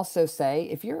going to also say,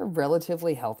 if you're a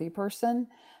relatively healthy person,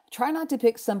 try not to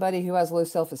pick somebody who has low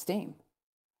self-esteem,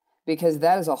 because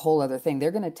that is a whole other thing. They're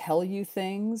going to tell you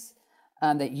things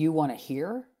that you want to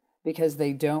hear because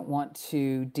they don't want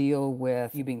to deal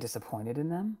with you being disappointed in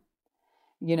them.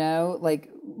 You know, like,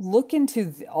 look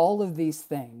into all of these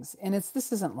things. And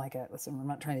this isn't like listen, I'm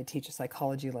not trying to teach a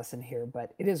psychology lesson here,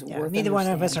 but it is worth neither one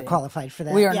of us are qualified for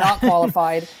that. We are not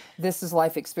qualified. This is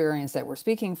life experience that we're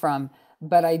speaking from.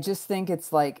 But I just think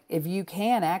it's like, if you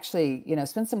can actually, you know,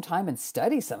 spend some time and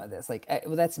study some of this, like,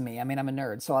 well, that's me. I mean, I'm a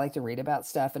nerd, so I like to read about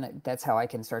stuff, and that's how I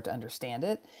can start to understand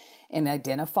it and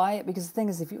identify it. Because the thing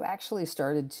is, if you actually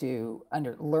started to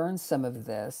learn some of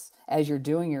this as you're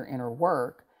doing your inner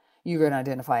work, you're going to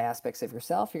identify aspects of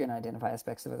yourself. You're going to identify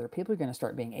aspects of other people. You're going to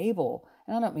start being able,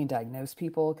 and I don't mean diagnose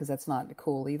people, because that's not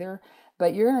cool either,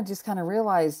 but you're going to just kind of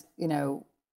realize, you know,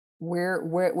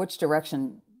 which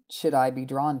direction should I be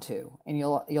drawn to? And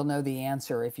you'll know the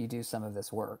answer if you do some of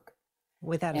this work.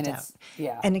 Without a doubt.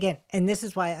 Yeah. And again, and this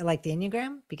is why I like the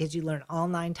Enneagram, because you learn all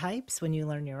 9 types when you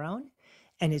learn your own.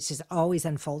 And it's just always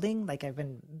unfolding. Like, I've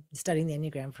been studying the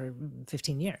Enneagram for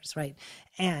 15 years, right?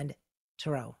 And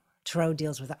Tarot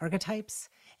deals with archetypes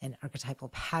and archetypal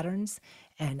patterns.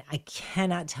 And I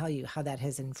cannot tell you how that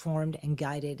has informed and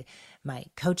guided my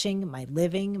coaching, my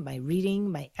living, my reading,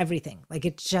 my everything. Like,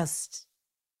 it just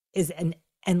is an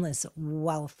endless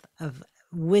wealth of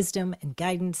wisdom and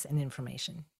guidance and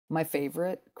information. My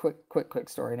favorite, quick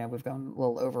story. Now we've gone a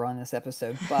little over on this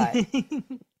episode, but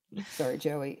sorry,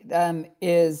 Joey,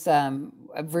 is a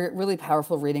really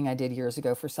powerful reading I did years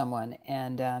ago for someone.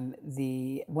 And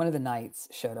one of the knights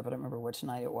showed up. I don't remember which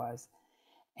night it was.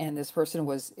 And this person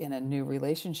was in a new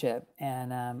relationship.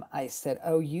 And I said,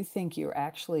 oh, you think you're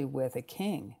actually with a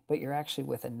king, but you're actually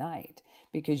with a knight,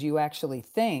 because you actually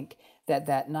think that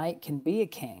that knight can be a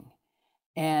king.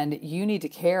 And you need to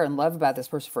care and love about this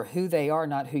person for who they are,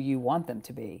 not who you want them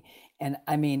to be. And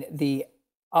I mean, the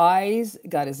eyes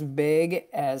got as big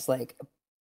as like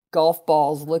golf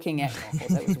balls looking at golf balls.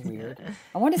 That was weird.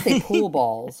 I wanted to say pool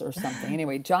balls or something.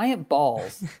 Anyway, giant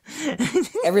balls.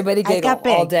 Everybody giggled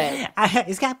all day.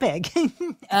 It's got big.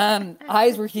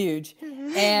 Eyes were huge.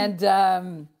 And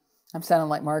I'm sounding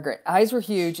like Margaret. Eyes were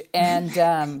huge.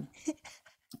 And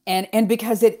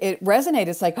because it resonated,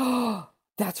 it's like, oh,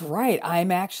 that's right.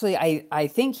 I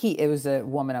think it was a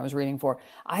woman I was reading for.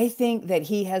 I think that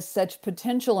he has such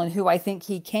potential in who I think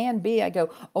he can be. I go,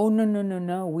 oh,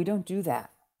 no. We don't do that.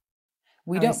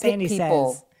 We don't pick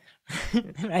people. Says,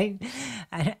 right?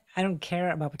 I don't care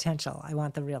about potential. I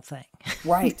want the real thing.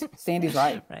 Right. Sandy's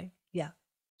right. Right. Yeah.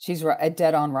 She's right.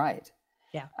 Dead on right.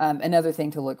 Yeah. Another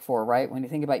thing to look for, right? When you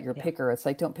think about your picker, it's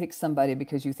like, don't pick somebody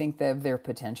because you think they have their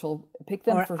potential. Pick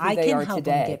them for who they are today. I can help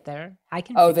them get there. I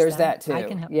can. Oh, there's that too. I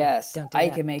can help. Yes, I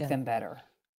can make them better.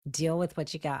 Deal with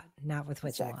what you got, not with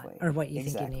what you want or what you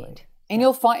think you need. And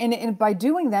you'll find, and by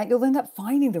doing that, you'll end up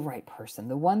finding the right person,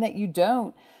 the one that you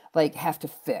don't like have to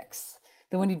fix,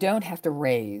 the one you don't have to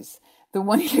raise, the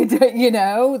one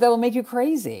that'll make you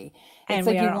crazy. And it's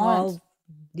like we are all,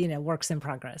 works in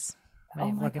progress. Right?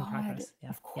 Oh my Work in God. progress. Yeah.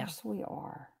 Of course we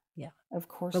are. Yeah. Of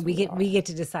course. But we get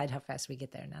to decide how fast we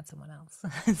get there, not someone else.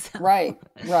 So. Right.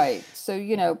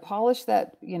 So, polish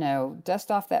that,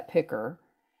 dust off that picker,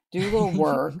 do a little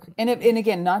work. and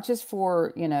again, not just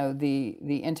for,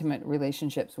 the intimate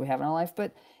relationships we have in our life,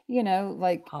 but,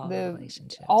 like all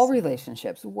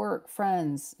relationships, work,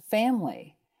 friends,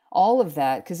 family, all of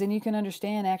that. Because then you can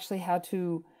understand actually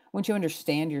once you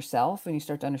understand yourself and you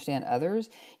start to understand others,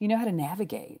 you know how to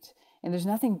navigate. And there's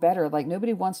nothing better. Like,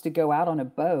 nobody wants to go out on a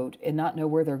boat and not know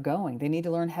where they're going. They need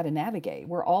to learn how to navigate.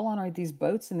 We're all on these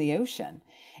boats in the ocean,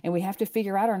 and we have to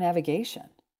figure out our navigation.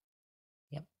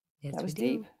 Yep. Yes, that was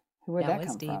deep. Where'd that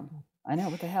come from? I know.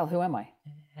 What the hell? Who am I?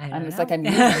 It's like I knew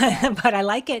right but I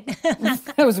like it.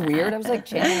 That was weird. I was like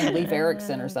channeling Leif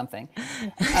Erikson or something.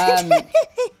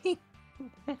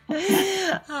 All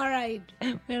right.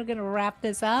 We're going to wrap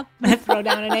this up, throw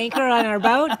down an anchor on our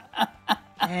boat,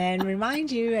 and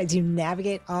remind you, as you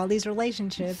navigate all these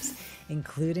relationships,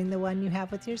 including the one you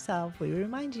have with yourself, we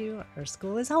remind you, our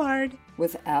school is hard.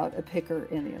 Without a picker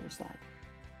in the other side.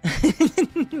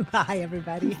 Bye,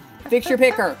 everybody. Fix your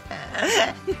picker.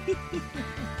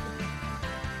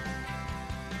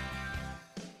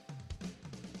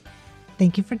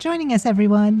 Thank you for joining us,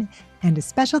 everyone. And a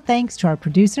special thanks to our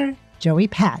producer, Joey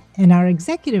Pat, and our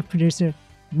executive producer,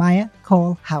 Maya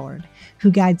Cole Howard, who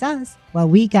guides us while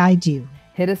we guide you.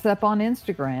 Hit us up on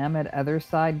Instagram at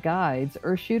Otherside Guides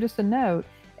or shoot us a note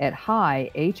at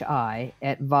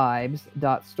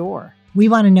hi@vibes.store. We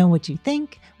want to know what you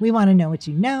think, we want to know what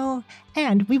you know,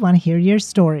 and we want to hear your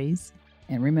stories.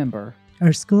 And remember,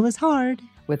 our school is hard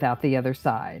without the other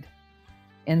side.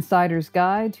 Insider's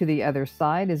Guide to the Other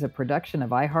Side is a production of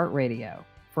iHeartRadio.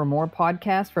 For more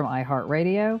podcasts from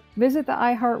iHeartRadio, visit the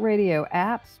iHeartRadio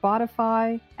app,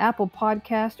 Spotify, Apple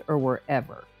Podcast, or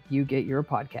wherever you get your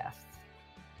podcasts.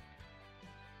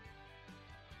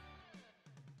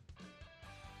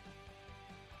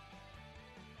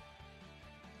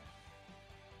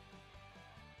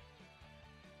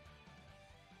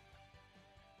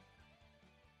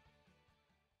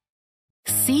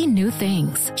 See new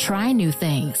things, try new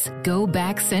things, go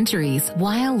back centuries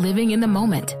while living in the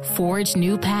moment, forge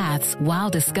new paths while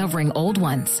discovering old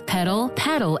ones, pedal,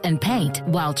 paddle, and paint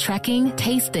while trekking,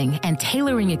 tasting, and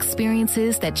tailoring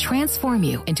experiences that transform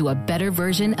you into a better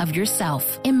version of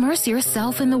yourself. Immerse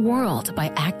yourself in the world by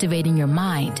activating your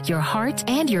mind, your heart,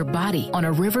 and your body on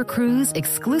a river cruise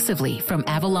exclusively from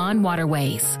Avalon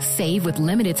Waterways. Save with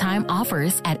limited time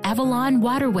offers at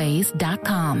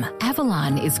avalonwaterways.com.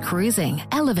 Avalon is cruising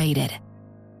elevated.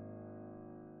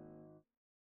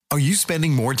 Are you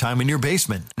spending more time in your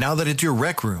basement now that it's your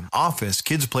rec room, office,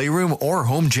 kids' playroom, or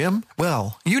home gym?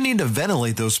 Well, you need to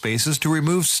ventilate those spaces to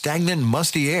remove stagnant,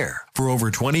 musty air. For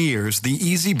over 20 years, the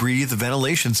Easy Breathe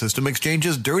ventilation system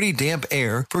exchanges dirty, damp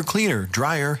air for cleaner,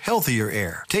 drier, healthier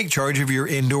air. Take charge of your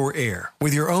indoor air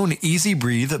with your own Easy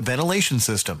Breathe ventilation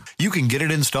system. You can get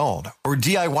it installed, or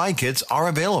DIY kits are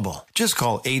available. Just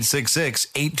call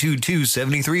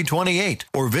 866-822-7328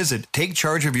 or visit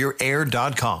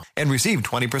takechargeofyourair.com and receive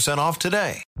 20% 15% off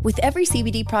today. With every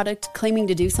CBD product claiming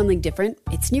to do something different,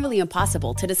 it's nearly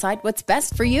impossible to decide what's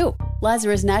best for you.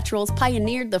 Lazarus Naturals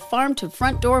pioneered the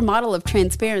farm-to-front-door model of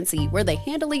transparency, where they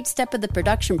handle each step of the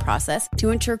production process to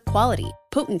ensure quality,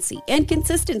 potency, and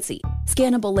consistency.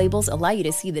 Scannable labels allow you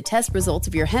to see the test results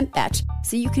of your hemp batch,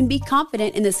 so you can be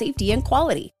confident in the safety and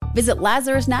quality. Visit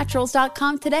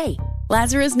LazarusNaturals.com today.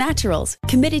 Lazarus Naturals,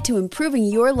 committed to improving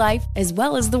your life as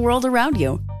well as the world around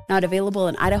you. Not available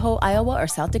in Idaho, Iowa, or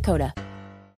South Dakota.